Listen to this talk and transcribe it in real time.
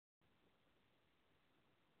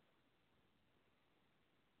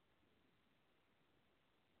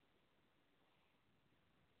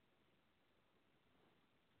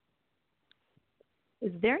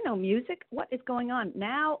Is there no music? What is going on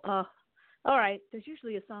now? All right. There's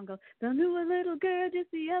usually a song goes. I knew a little girl just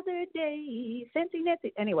the other day, Fancy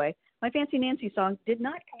Nancy. Anyway, my Fancy Nancy song did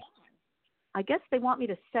not come on. I guess they want me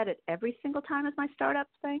to set it every single time as my startup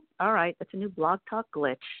thing. All right. That's a new Blog Talk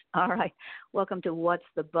glitch. All right. Welcome to What's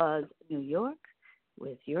the Buzz, New York,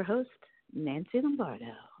 with your host, Nancy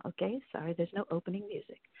Lombardo. Okay. Sorry, there's no opening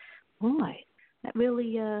music. Boy, that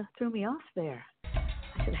really threw me off there.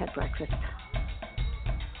 I should have had breakfast.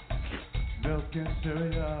 Milk and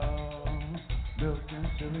cereal, milk and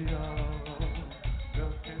cereal,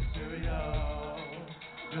 milk and cereal,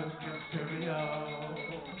 milk and cereal,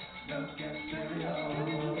 milk and cereal,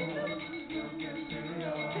 milk and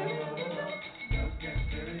cereal, milk and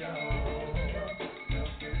cereal,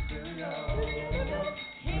 milk and cereal.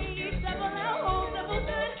 Hey, double L, double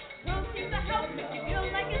good, protein to help make you feel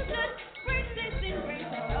like it's good. Great tasting, great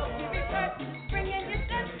to help you return. Bring in your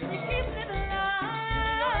stuff, you keep it alive.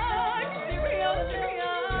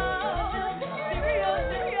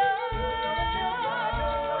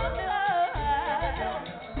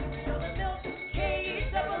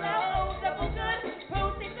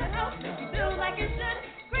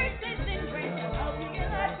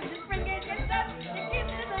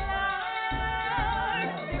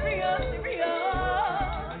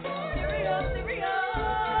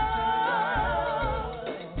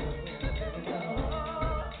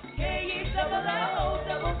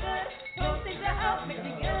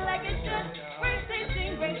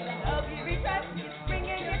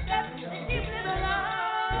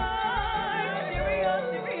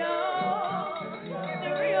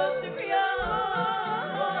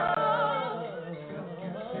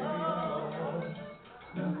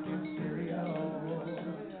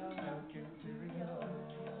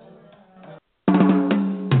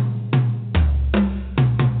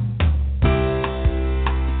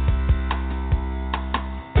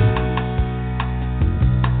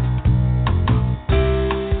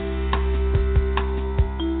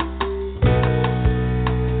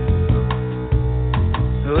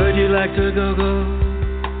 Like to go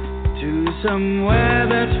to somewhere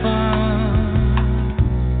that's fun.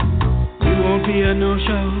 You won't be a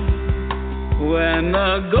no-show when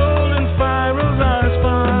the golden spirals are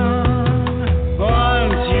spun.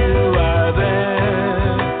 Once you are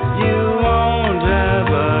there, you won't have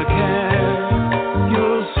a care.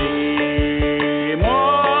 You'll see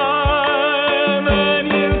more than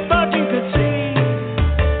you thought you could see.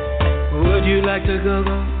 Would you like to go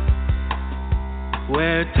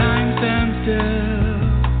where time stands still?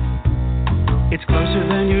 It's closer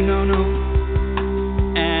than you know,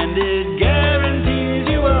 and it guarantees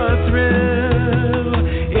you a thrill.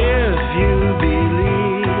 If you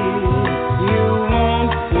believe, you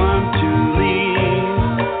won't want to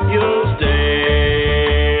leave. You'll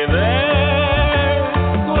stay there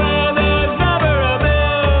where there's never a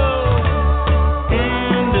bill.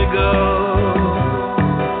 Indigo,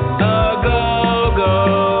 a go-go.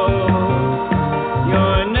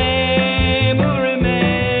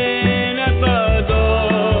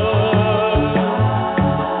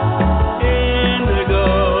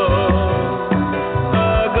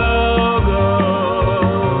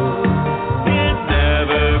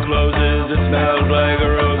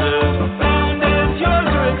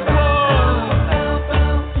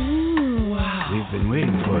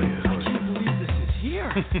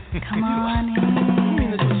 Come on in. You mean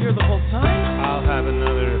this was here the whole time? I'll have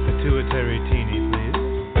another pituitary teeny, please.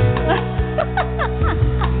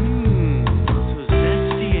 So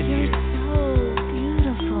zesty in You're here. so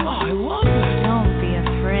beautiful. Oh, I love that. Don't be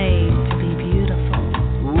afraid to be beautiful.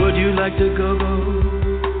 Would you like to go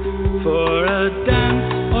for a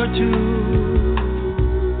dance or two?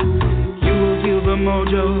 You will feel the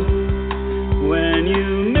mojo when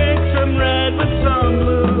you mix some red with some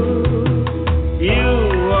blue. You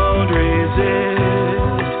won't resist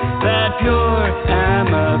that pure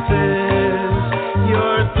amethyst.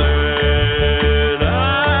 Your third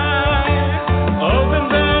eye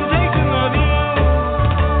opens and takes in the view.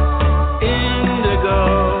 Indigo,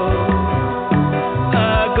 a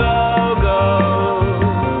go-go,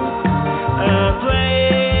 a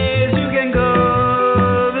place you can go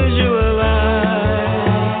visualize.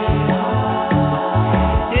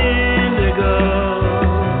 Indigo.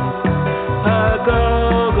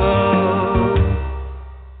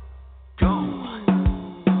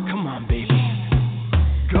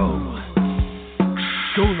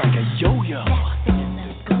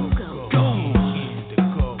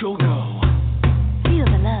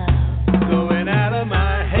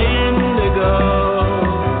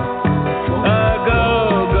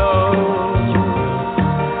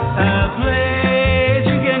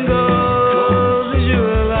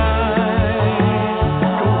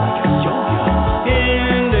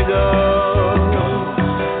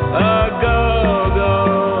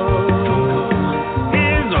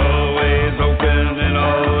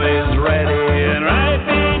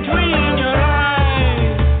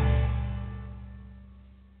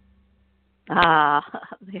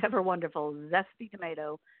 The ever wonderful Zesty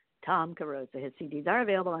Tomato, Tom Carosa. His CDs are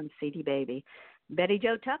available on CD Baby. Betty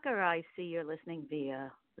Jo Tucker, I see you're listening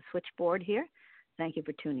via the switchboard here. Thank you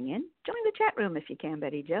for tuning in. Join the chat room if you can,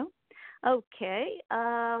 Betty Jo. Okay,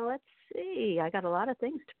 let's see. I got a lot of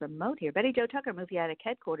things to promote here. Betty Jo Tucker, Movie Attic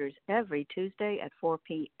Headquarters, every Tuesday at 4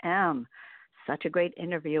 p.m. Such a great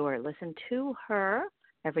interviewer. Listen to her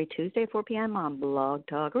every Tuesday at 4 p.m. on Blog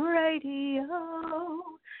Talk Radio.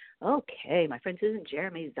 Okay, my friend Susan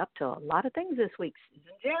Jeremy's up to a lot of things this week.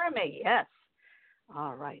 Susan Jeremy, yes.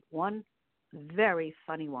 All right, one very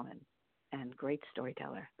funny woman and great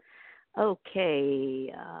storyteller.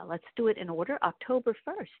 Okay, let's do it in order. October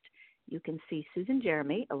 1st, you can see Susan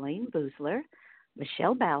Jeremy, Elaine Boozler,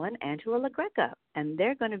 Michelle Ballin, Angela LaGreca, and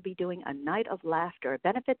they're going to be doing a night of laughter, a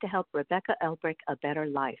benefit to help Rebecca Elbrick a better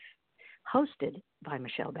life, hosted by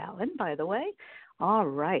Michelle Ballin, by the way. All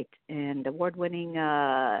right, and award-winning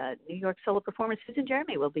New York solo performer Susan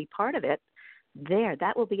Jeremy will be part of it there.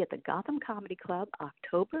 That will be at the Gotham Comedy Club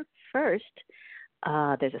October 1st.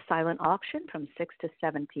 There's a silent auction from 6 to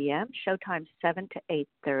 7 p.m., showtime 7 to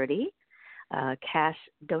 8:30. Cash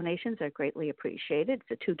donations are greatly appreciated.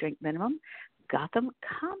 It's a 2-drink minimum. Gotham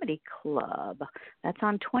Comedy Club. That's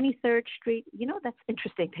on 23rd Street. You know, that's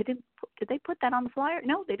interesting. Did they put that on the flyer?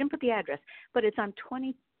 No, they didn't put the address. But it's on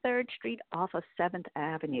 23rd Street off of 7th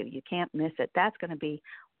Avenue. You can't miss it. That's going to be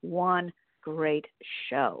one great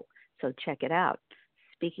show. So check it out.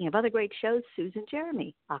 Speaking of other great shows, Susan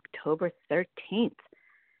Jeremy, October 13th.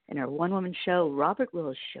 In her one-woman show, Robert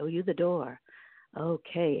Will Show You the Door.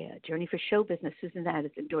 Okay, a journey for show business. Susan has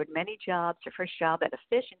endured many jobs. Her first job at a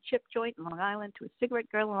fish and chip joint in Long Island to a cigarette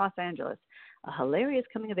girl in Los Angeles. A hilarious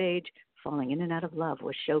coming of age, falling in and out of love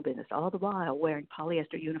with show business, all the while wearing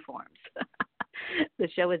polyester uniforms. The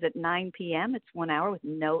show is at 9 p.m. It's 1 hour with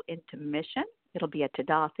no intermission. It'll be at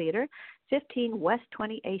Tada Theater, 15 West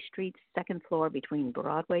 28th Street, second floor between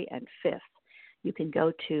Broadway and 5th. You can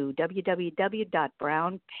go to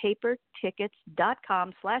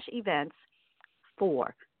www.brownpapertickets.com/events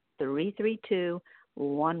for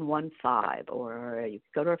 332-115, or you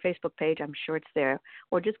can go to our Facebook page. I'm sure it's there,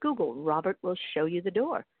 or just Google Robert Will Show You the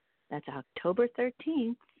Door. That's October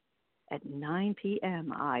 13th at 9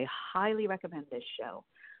 p.m. I highly recommend this show.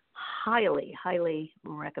 Highly, highly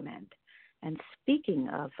recommend. And speaking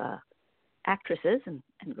of actresses and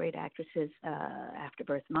great actresses,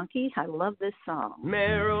 Afterbirth Monkey, I love this song.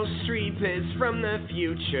 Meryl Streep is from the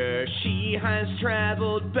future. She has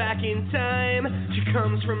traveled back in time. She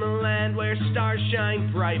comes from a land where stars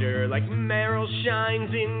shine brighter, like Meryl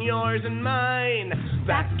shines in yours and mine.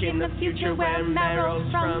 Back in the future where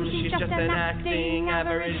Meryl's from, she's just an acting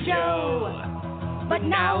average Joe. But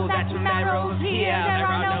now that Meryl's here, there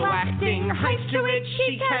are no acting heights to which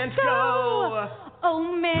she can't go. Oh,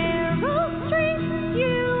 Meryl Streep,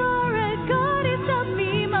 you are a goddess of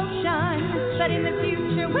emotion. But in the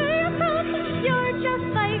future where you're from, you're just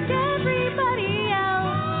like everybody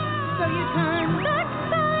else. So you turn back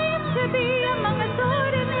time to be among us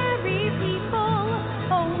ordinary people.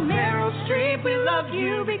 Oh, Meryl Streep, we love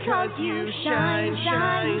you because you shine,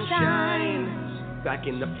 shine, shine. Back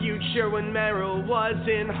in the future when Meryl was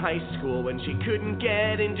in high school, when she couldn't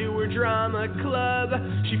get into her drama club,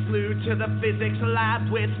 she flew to the physics lab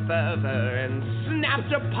with fervor and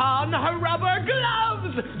snapped upon her rubber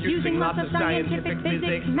gloves. Using lots of scientific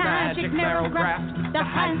physics, magic, Meryl grasped the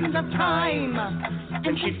hands of time.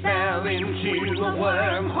 And she fell into a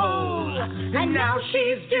wormhole, and now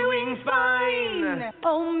she's doing fine.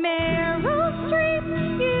 Oh, Meryl Streep,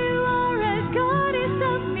 you are a goddess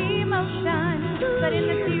of emotion. But in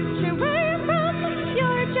the future where you're from,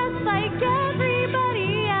 you're just like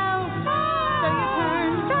everybody else. So you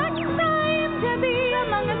turn back time to be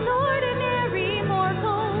among us ordinary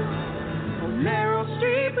mortals. Oh, Meryl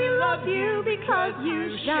Streep, we love you because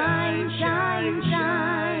you shine, shine,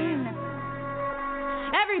 shine.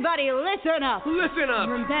 Everybody, listen up. Listen up.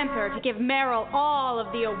 Remember to give Meryl all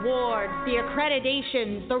of the awards, the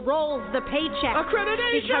accreditations, the roles, the paychecks.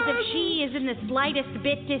 Accreditation! Because if she is in the slightest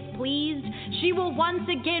bit displeased, she will once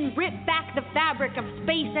again rip back the fabric of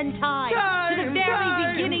space and time to the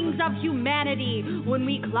very beginnings of humanity, when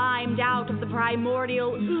we climbed out of the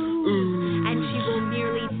primordial ooze, and she will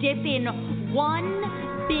merely dip in one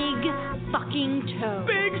big fucking toe,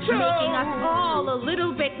 making us all a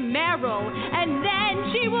little bit Meryl, and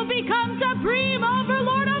then she will become supreme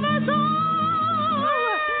overlord of us all.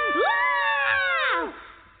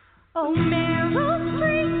 Oh, Meryl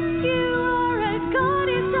Streep, you are a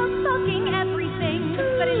goddess of fucking everything,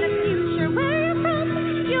 but in the future where you're from,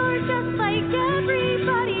 you're just like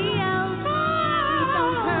everybody else. So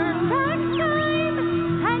turn back time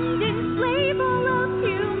and enslave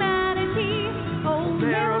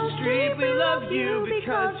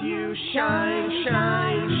because you shine,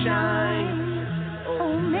 shine, shine.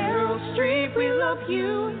 Oh, Meryl Streep, we love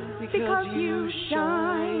you because you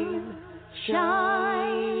shine,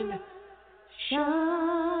 shine,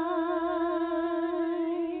 shine.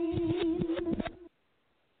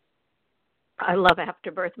 I love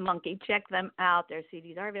Afterbirth Monkey. Check them out. Their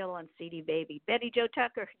CDs are available on CD Baby. Betty Jo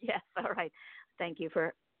Tucker. Yes, all right. Thank you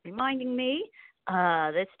for reminding me.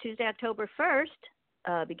 This Tuesday, October 1st,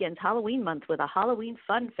 begins Halloween month with a Halloween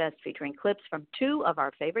Fun Fest featuring clips from two of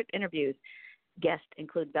our favorite interviews. Guests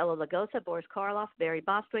include Bela Lugosi, Boris Karloff, Barry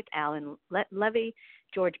Bostwick, Alan Levy,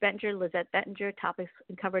 George Bettinger, Lizette Bettinger. Topics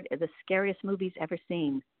uncovered are the scariest movies ever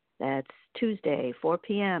seen. That's Tuesday, 4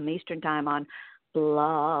 p.m. Eastern Time on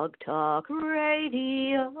Blog Talk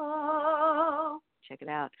Radio. Check it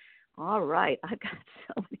out. All right. I've got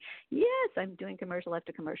so many. Yes, I'm doing commercial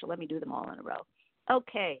after commercial. Let me do them all in a row.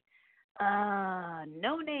 Okay.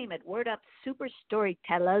 No Name at Word Up Super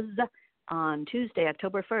Storytellers on Tuesday,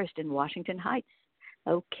 October 1st in Washington Heights.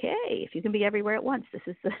 Okay. If you can be everywhere at once, this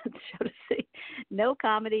is the show to see. No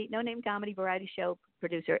Name comedy variety show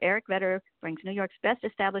producer Eric Vedder brings New York's best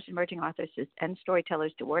established emerging authors and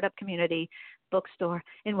storytellers to Word Up Community Bookstore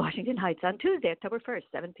in Washington Heights on Tuesday, October 1st,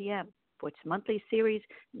 7 p.m. for its monthly series,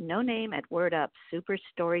 No Name at Word Up Super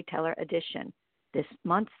Storyteller Edition. This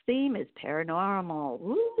month's theme is paranormal.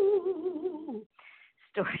 Woo!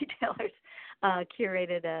 Storytellers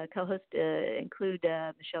curated co-hosts include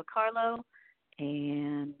Michelle Carlo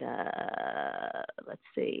and let's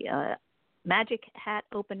see, Magic Hat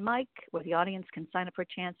Open Mic, where the audience can sign up for a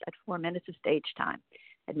chance at 4 minutes of stage time.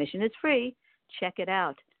 Admission is free. Check it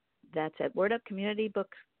out. That's at Word Up Community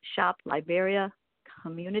Bookshop, Liberia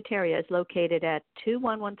Communitaria, is located at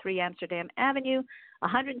 2113 Amsterdam Avenue,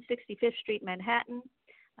 165th Street, Manhattan.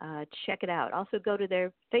 Check it out. Also go to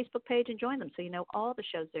their Facebook page and join them so you know all the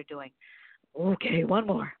shows they're doing. Okay, one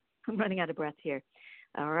more. I'm running out of breath here.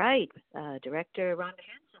 All right. Director Rhonda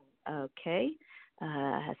Hansen, okay,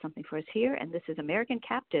 has something for us here. And this is American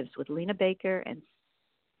Captives with Lena Baker and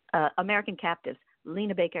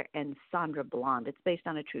Sandra Blonde. It's based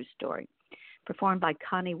on a true story. Performed by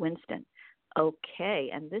Connie Winston. Okay,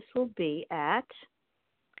 and this will be at,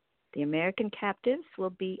 the American Captives will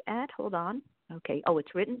be at, hold on. Okay,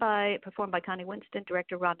 it's performed by Connie Winston,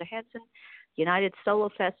 director Rhonda Hansen, United Solo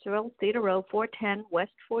Festival, Theater Row, 410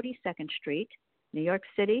 West 42nd Street, New York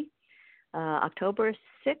City, October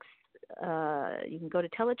 6th. You can go to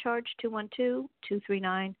Telecharge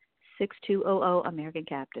 212-239-6200, American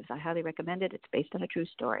Captives. I highly recommend it. It's based on a true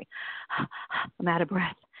story. I'm out of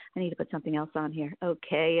breath. I need to put something else on here.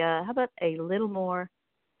 Okay, how about a little more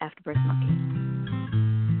Afterbirth Monkey?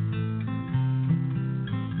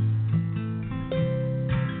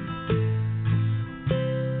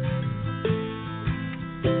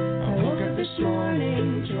 I woke up this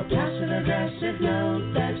morning to a passive-aggressive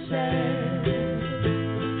note that said,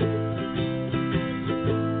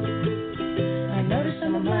 I noticed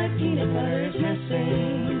some of my peanut butter is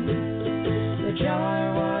missing. The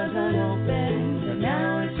jar was unopened, but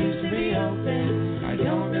now it seems to be open. I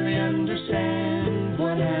don't really understand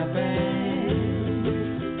what happened.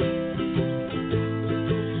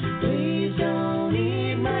 Please don't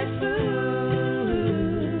eat my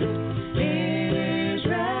food. It is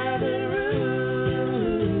rather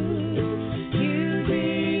rude. You'd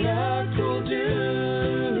be a cool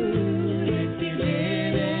dude if you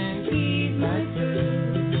didn't eat my food.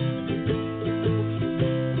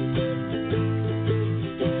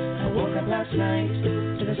 Last night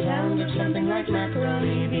to the sound of something like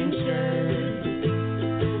macaroni being stirred,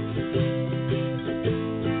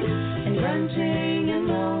 and grunting and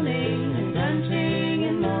moaning and grunting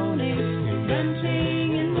and moaning and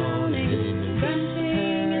grunting and moaning and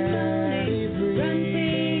grunting and moaning,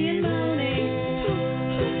 grunting and moaning.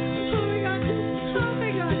 Oh my God! Oh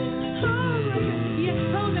my God! Oh my God! Yes,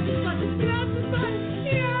 oh that's fun! That's fun!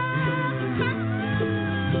 Yeah!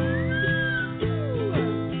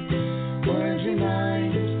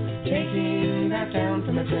 Taking that down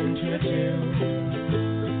from a 10 to a 2.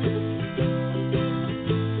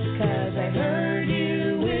 'Cause I heard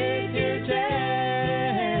you with your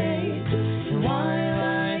date, and while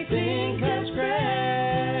I think that's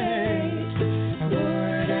great, I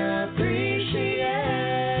would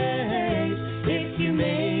appreciate if you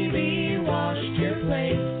maybe washed your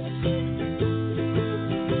plate.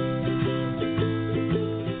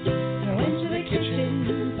 I went to the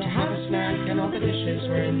kitchen to have a snack, and all the dishes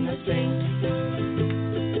were in the sink.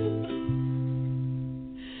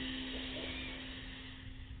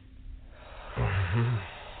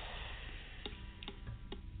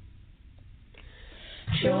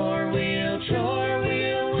 Chore wheel,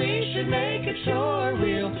 we should make a chore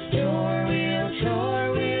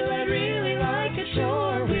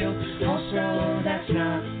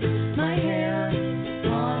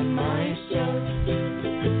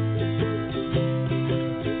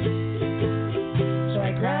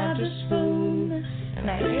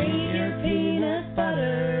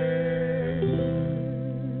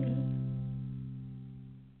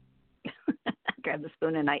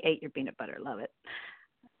and I ate your peanut butter. Love it.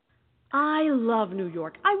 I love New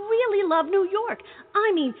York. I really love New York.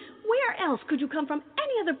 I mean, where else could you come from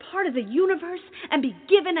any other part of the universe and be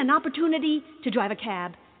given an opportunity to drive a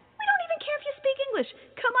cab? We don't even care if you speak English.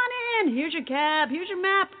 Come on in. Here's your cab. Here's your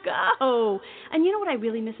map. Go. And you know what I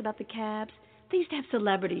really miss about the cabs? They used to have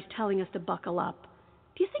celebrities telling us to buckle up.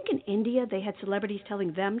 Do you think in India they had celebrities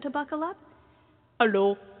telling them to buckle up?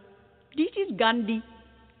 Hello. This is Gandhi.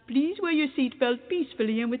 Please wear your seatbelt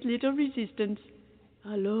peacefully and with little resistance.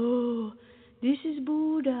 Hello, this is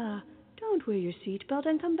Buddha. Don't wear your seatbelt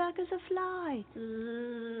and come back as a fly.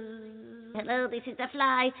 Hello, this is the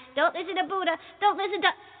fly. Don't listen to Buddha. Don't listen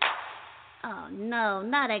to... Oh, no,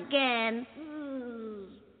 not again.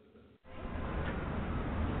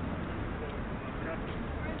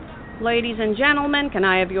 Ladies and gentlemen, can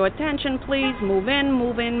I have your attention, please? Move in,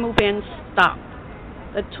 move in, move in. Stop.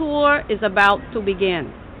 The tour is about to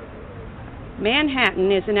begin.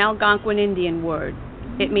 Manhattan is an Algonquin Indian word.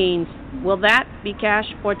 It means, will that be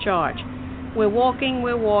cash or charge? We're walking,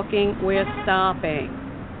 we're stopping.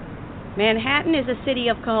 Manhattan is a city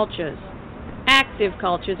of cultures, active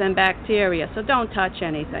cultures and bacteria, so don't touch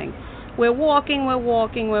anything. We're walking, we're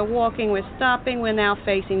stopping. We're now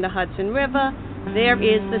facing the Hudson River. There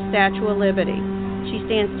is the Statue of Liberty. She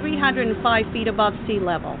stands 305 feet above sea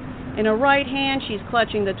level. In her right hand, she's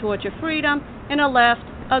clutching the torch of freedom. In her left,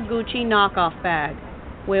 a Gucci knockoff bag.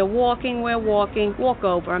 We're walking, walk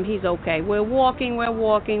over him, he's okay. We're walking,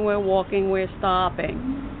 we're stopping.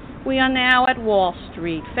 We are now at Wall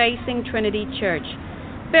Street, facing Trinity Church,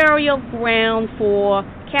 burial ground for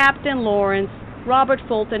Captain Lawrence, Robert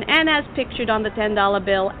Fulton, and as pictured on the $10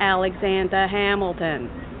 bill, Alexander Hamilton.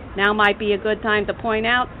 Now might be a good time to point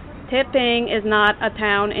out, Tipping is not a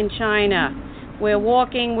town in China. We're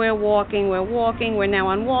walking, we're now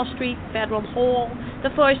on Wall Street, Federal Hall, the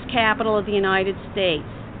first capital of the United States.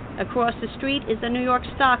 Across the street is the New York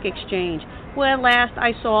Stock Exchange, where last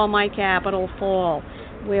I saw my capital fall.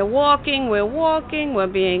 We're walking, we're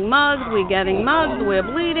being mugged, we're getting mugged, we're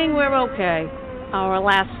bleeding, we're okay. Our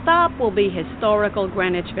last stop will be historical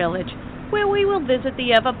Greenwich Village, where we will visit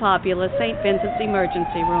the ever-popular St. Vincent's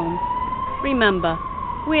Emergency Room. Remember,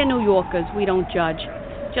 we're New Yorkers, we don't judge.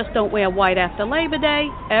 Just don't wear white after Labor Day.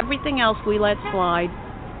 Everything else we let slide.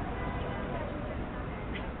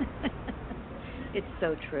 It's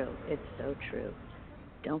so true. It's so true.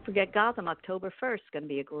 Don't forget Gotham, October 1st. It's going to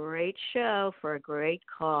be a great show for a great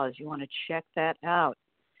cause. You want to check that out.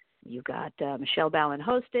 You got Michelle Ballin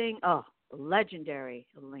hosting. Oh, legendary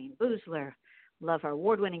Elaine Boozler. Love her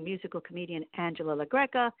award-winning musical comedian Angela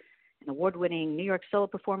LaGreca. And award-winning New York solo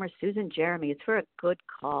performer Susan Jeremy. It's for a good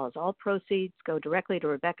cause. All proceeds go directly to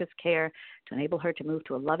Rebecca's care to enable her to move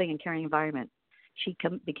to a loving and caring environment. She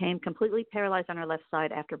became completely paralyzed on her left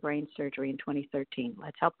side after brain surgery in 2013.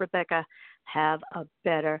 Let's help Rebecca have a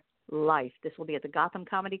better life. This will be at the Gotham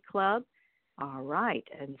Comedy Club. All right.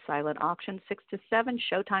 And silent auction 6 to 7,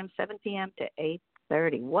 showtime 7 p.m. to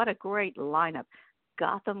 8:30. What a great lineup.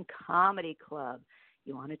 Gotham Comedy Club.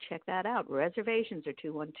 You want to check that out. Reservations are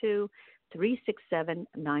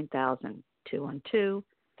 212-367-9000.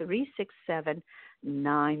 212-367-9000.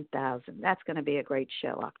 That's going to be a great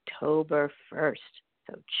show, October 1st.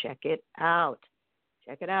 So check it out.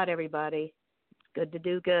 Check it out, everybody. It's good to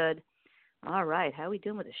do good. All right. How are we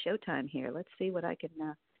doing with the showtime here? Let's see what I can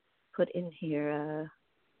put in here.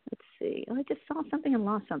 Let's see. Oh, I just saw something and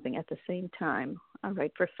lost something at the same time. All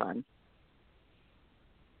right, for fun.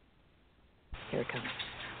 Here it comes.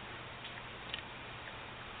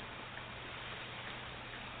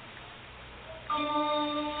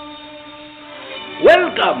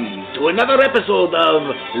 Welcome to another episode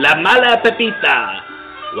of La Mala Pepita.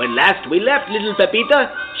 When last we left little Pepita,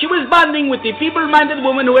 she was bonding with the feeble-minded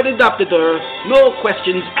woman who had adopted her, no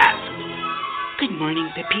questions asked. Good morning,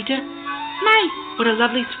 Pepita. My, what a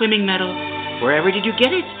lovely swimming medal. Wherever did you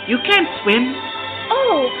get it? You can't swim.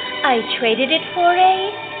 Oh, I traded it for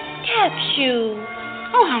a tap shoe.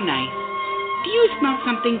 Oh, how nice. Do you smell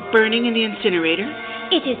something burning in the incinerator?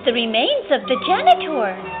 It is the remains of the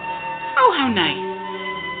janitor. Oh, how nice.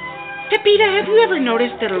 Pepita, have you ever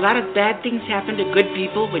noticed that a lot of bad things happen to good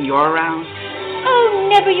people when you're around? Oh,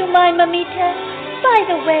 never you mind, Mamita. By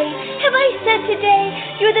the way, have I said today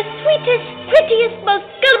you're the sweetest, prettiest, most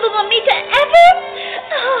gullible Mamita ever?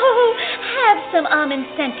 Oh, have some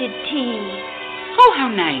almond-scented tea. Oh,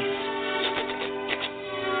 how nice.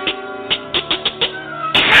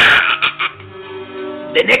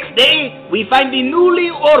 The next day, we find the newly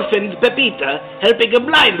orphaned Pepita helping a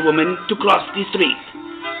blind woman to cross the street.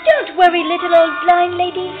 Don't worry, little old blind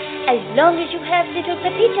lady. As long as you have little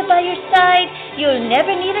Pepita by your side, you'll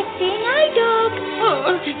never need a seeing eye dog.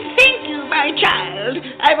 Oh, thank you, my child.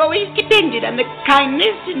 I've always depended on the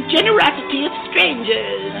kindness and generosity of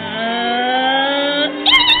strangers.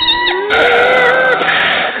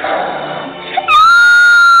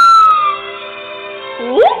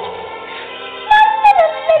 Whoops!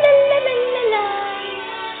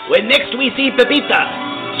 When next we see Pepita,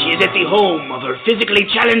 she is at the home of her physically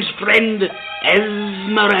challenged friend,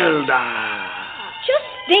 Esmeralda. Just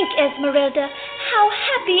think, Esmeralda, how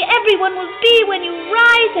happy everyone will be when you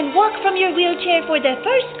rise and walk from your wheelchair for the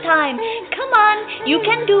first time. Come on, you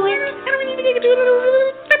can do it.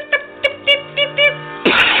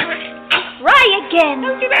 Try again.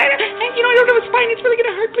 Don't do that. You know, it's fine. It's really going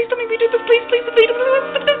to hurt. Please don't make me do this. Please.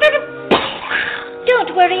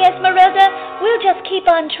 Don't worry, Esmeralda. We'll just keep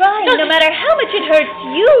on trying, no matter how much it hurts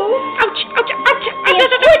you. Ouch. The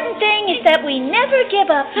important thing is that we never give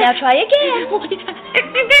up. Now try again.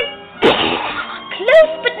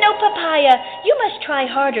 Close, but no papaya. You must try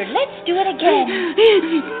harder. Let's do it again.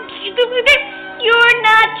 You're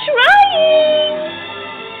not trying.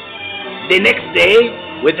 The next day,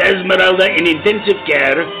 with Esmeralda in intensive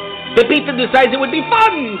care, Pepita decides it would be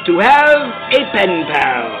fun to have a pen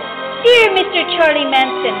pal. Dear Mr. Charlie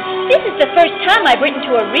Manson, this is the first time I've written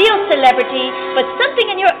to a real celebrity, but something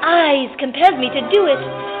in your eyes compels me to do it.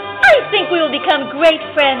 I think we will become great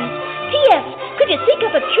friends. P.S. Could you think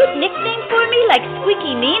up a cute nickname for me, like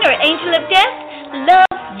Squeaky Mean or Angel of Death?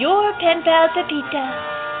 Love, your pen pal, Pepita.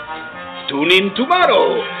 Tune in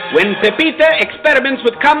tomorrow when Pepita experiments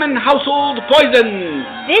with common household poisons.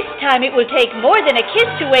 This time it will take more than a kiss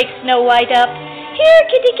to wake Snow White up. Here,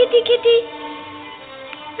 kitty, kitty, kitty.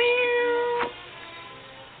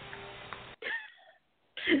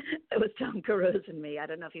 It was Tom Cruise and Me. I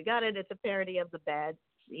don't know if you got it. It's a parody of The Bad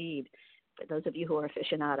Seed. For those of you who are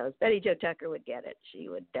aficionados, Betty Jo Tucker would get it. She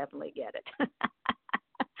would definitely get it.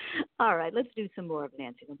 All right, let's do some more of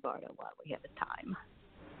Nancy Lombardo while we have the time.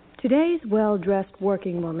 Today's well-dressed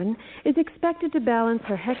working woman is expected to balance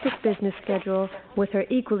her hectic business schedule with her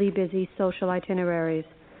equally busy social itineraries.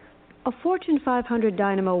 A Fortune 500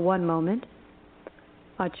 dynamo one moment,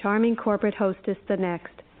 a charming corporate hostess the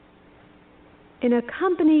next. In a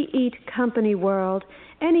company-eat-company world,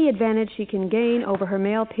 any advantage she can gain over her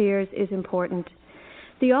male peers is important.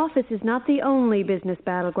 The office is not the only business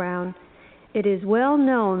battleground. It is well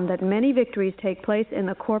known that many victories take place in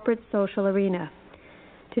the corporate social arena.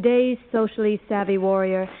 Today's socially savvy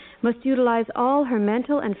warrior must utilize all her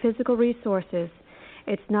mental and physical resources.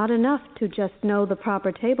 It's not enough to just know the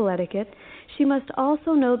proper table etiquette. She must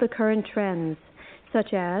also know the current trends,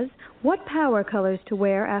 such as what power colors to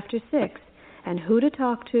wear after 6, and who to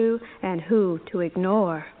talk to and who to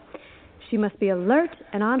ignore. She must be alert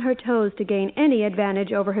and on her toes to gain any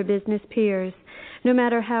advantage over her business peers, no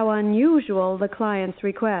matter how unusual the client's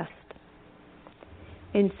request.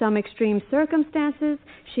 In some extreme circumstances,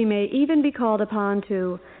 she may even be called upon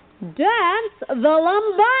to dance the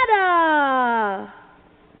lambada.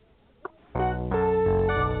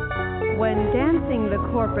 When dancing the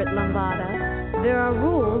corporate lambada, there are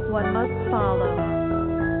rules one must follow.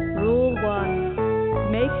 Rule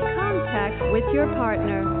 1, make contact with your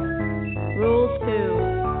partner. Rule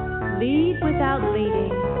 2, lead without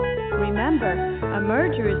leading. Remember, a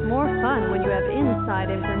merger is more fun when you have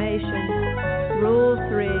inside information. Rule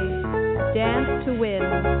 3, dance to win.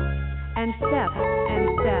 And step, and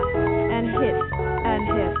step, and hit, and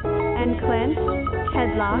hit, and clench,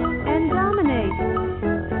 headlock, and dominate.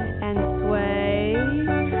 And sway,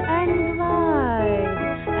 and glide,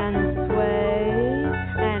 and sway,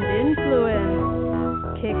 and influence.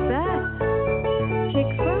 Kick back, kick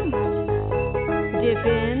front, dip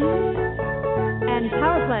in, and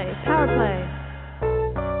power play, power play.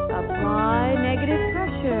 Apply negative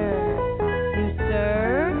pressure. You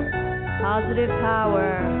serve, positive power.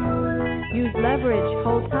 Use leverage,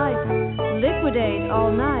 hold tight, liquidate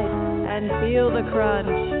all night, and feel the crunch.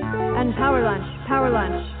 And power lunch, power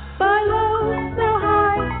lunch. Buy low, sell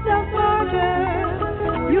high, sell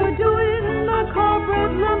smarter. You're doing the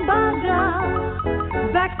corporate lambada.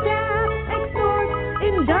 Backstab, extort,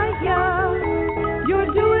 indict ya.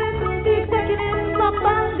 You're doing the executive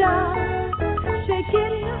lambada. Shake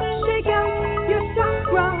in, shake out your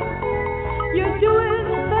chakra. You're doing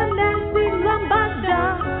the Nancy Lambada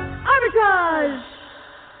arbitrage.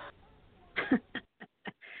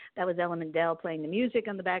 That was Ella Mandel playing the music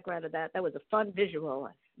on the background of that. That was a fun visual.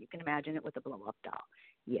 You can imagine it with a blow-up doll.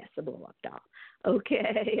 Yes, a blow-up doll.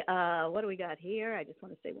 Okay, what do we got here? I just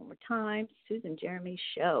want to say one more time, Susan Jeremy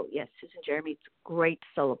Show. Yes, Susan Jeremy is a great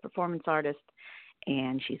solo performance artist,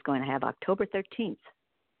 and she's going to have October 13th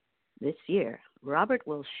this year. Robert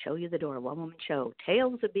will show you the door, one-woman show,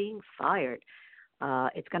 Tales of Being Fired.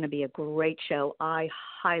 It's going to be a great show. I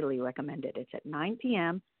highly recommend it. It's at 9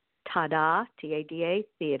 p.m., Tada, T-A-D-A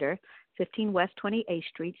Theater, 15 West 28th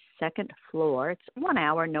Street, second floor. It's 1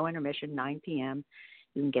 hour, no intermission, 9 p.m.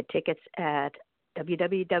 You can get tickets at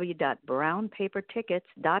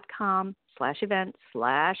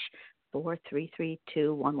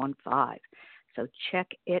www.brownpapertickets.com/event/4332115. So check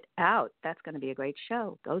it out. That's going to be a great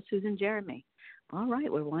show. Go Susan Jeremy. All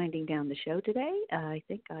right, we're winding down the show today. I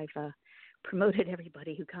think I've promoted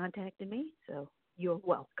everybody who contacted me, so you're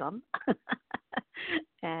welcome.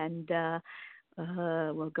 And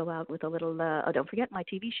we'll go out with a little, don't forget my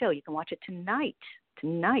TV show. You can watch it tonight,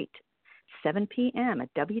 7 p.m.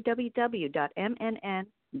 at www.mnn.org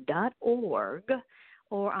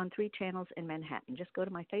or on 3 channels in Manhattan. Just go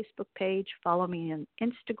to my Facebook page, follow me on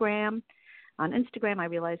Instagram. On Instagram, I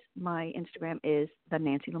realize my Instagram is The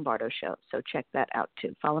Nancy Lombardo Show, so check that out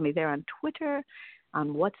too. Follow me there on Twitter,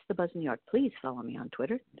 on What's the Buzz New York. Please follow me on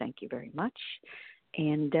Twitter. Thank you very much.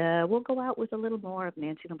 And we'll go out with a little more of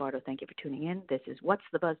Nancy Lombardo. Thank you for tuning in. This is What's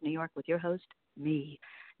the Buzz New York with your host, me,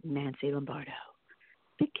 Nancy Lombardo.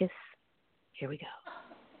 Big kiss. Here we go.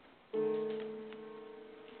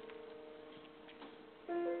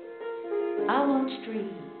 I once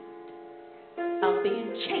dreamed of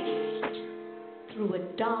being chased through a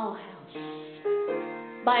dollhouse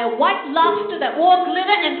by a white lobster that wore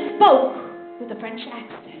glitter and spoke with a French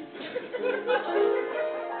accent.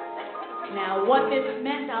 Now, what this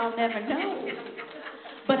meant, I'll never know.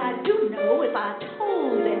 But I do know if I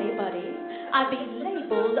told anybody, I'd be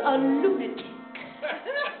labeled a lunatic.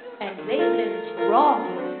 And labeling's wrong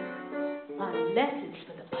unless it's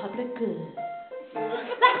for the public good.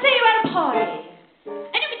 Like, say you're at a party,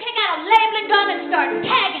 and you can take out a labeling gun and start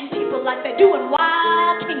tagging people like they do in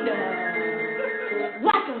Wild Kingdom.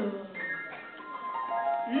 Wacko.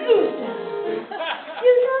 Loser.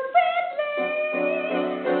 You're so friendly.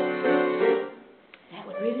 That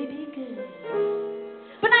would really be good.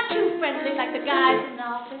 But not too friendly like the guys in the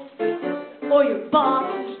office or your boss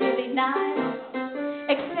who's really nice.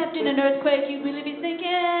 Except in an earthquake, you'd really be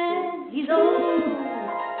thinking, he's old,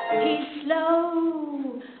 he's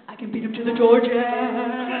slow, I can beat him to the Georgia.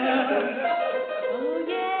 Oh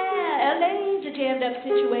yeah, LA's a jammed up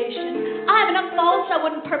situation. I have enough faults I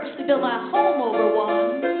wouldn't purposely build my home over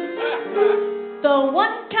one. The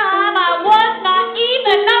one time I was naive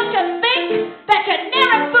enough to think that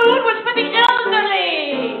generic food was for the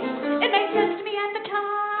elderly. It made sense to me at the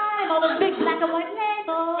time, all those big black and white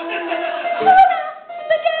labels.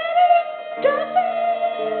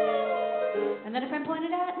 And then a friend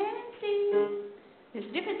pointed out, Nancy, there's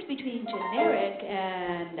a difference between generic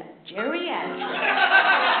and geriatric.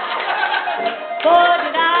 Boy,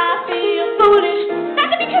 did I feel foolish not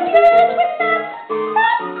to be confused with that.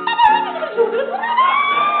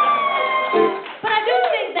 But I do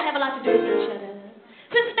think they have a lot to do with each other,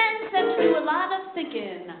 since men tend to do a lot of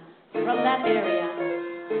thinking from that area.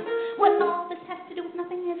 What all this has to do with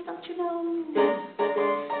nothing is, don't you know?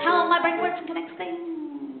 How my brain works and connects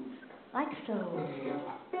things, like so.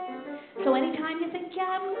 So anytime you think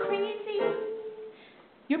I'm crazy,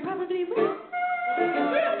 you're probably right.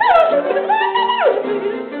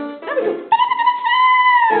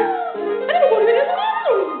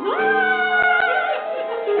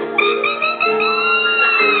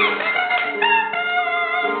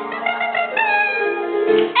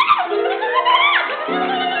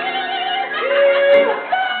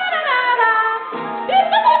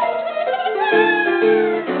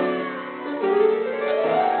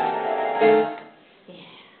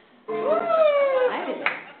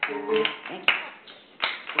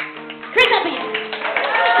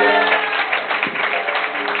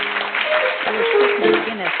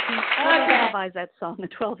 That song, The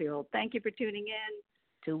 12-Year-Old. Thank you for tuning in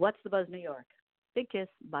to What's the Buzz New York. Big kiss.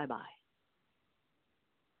 Bye-bye.